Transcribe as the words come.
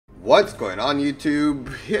What's going on,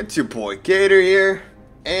 YouTube? It's your boy Gator here,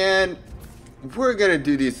 and we're gonna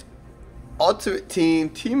do these Ultimate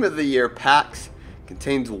Team of the Year packs.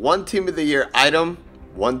 Contains one Team of the Year item,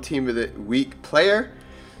 one Team of the Week player,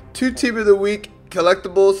 two Team of the Week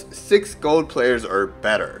collectibles, 6 gold players or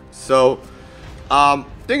better. So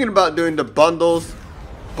thinking about doing the bundles,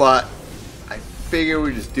 but I figure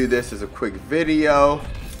we just do this as a quick video.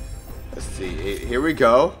 Let's see, here we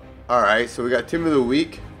go. Alright, so we got Team of the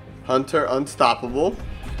Week, Hunter Unstoppable.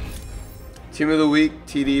 Team of the Week,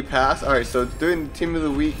 TD Pass. Alright, so doing the Team of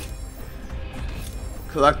the Week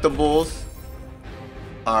collectibles.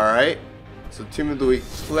 Alright, so Team of the Week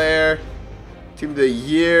player, Team of the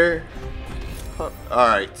Year.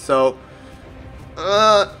 Alright, so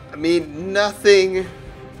I mean, nothing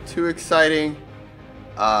too exciting.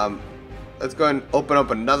 Let's go ahead and open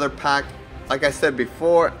up another pack. Like I said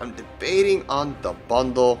before, I'm debating on the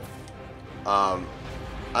bundle.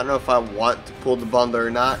 I don't know if I want to pull the bundle or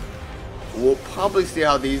not. We'll probably see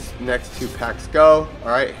how these next 2 packs go.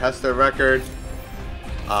 Alright, Hester record.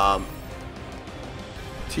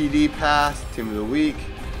 TD Pass, Team of the Week.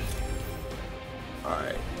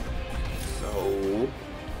 Alright, so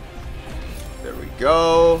there we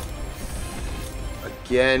go.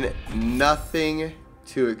 Again, nothing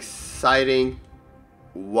too exciting.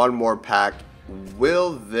 One more pack.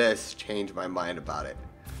 Will this change my mind about it?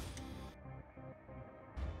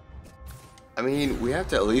 I mean, we have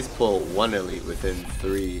to at least pull 1 elite within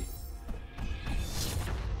 3.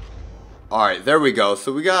 Alright, there we go.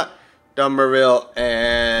 So we got Dumberville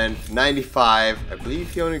and 95. I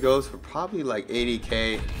believe he only goes for probably like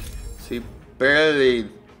 80k. So he barely,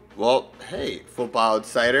 well, hey, Football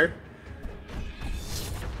Outsider.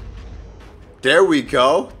 There we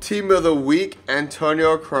go. Team of the Week,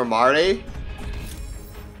 Antonio Cromartie.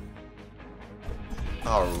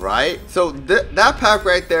 Alright, so that pack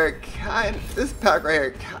right there, this pack right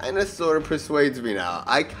here kind of sort of persuades me now.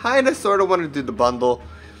 I kind of sort of want to do the bundle.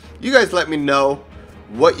 You guys let me know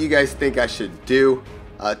what you guys think I should do.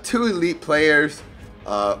 2 elite players,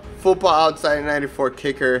 Football Outsider 94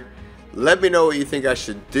 kicker. Let me know what you think I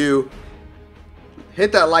should do.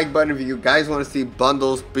 Hit that like button if you guys want to see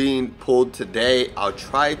bundles being pulled today. I'll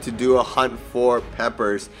try to do a hunt for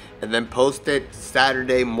peppers and then post it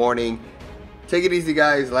Saturday morning. Take it easy,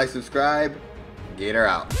 guys. Like, subscribe. Gator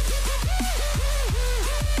out.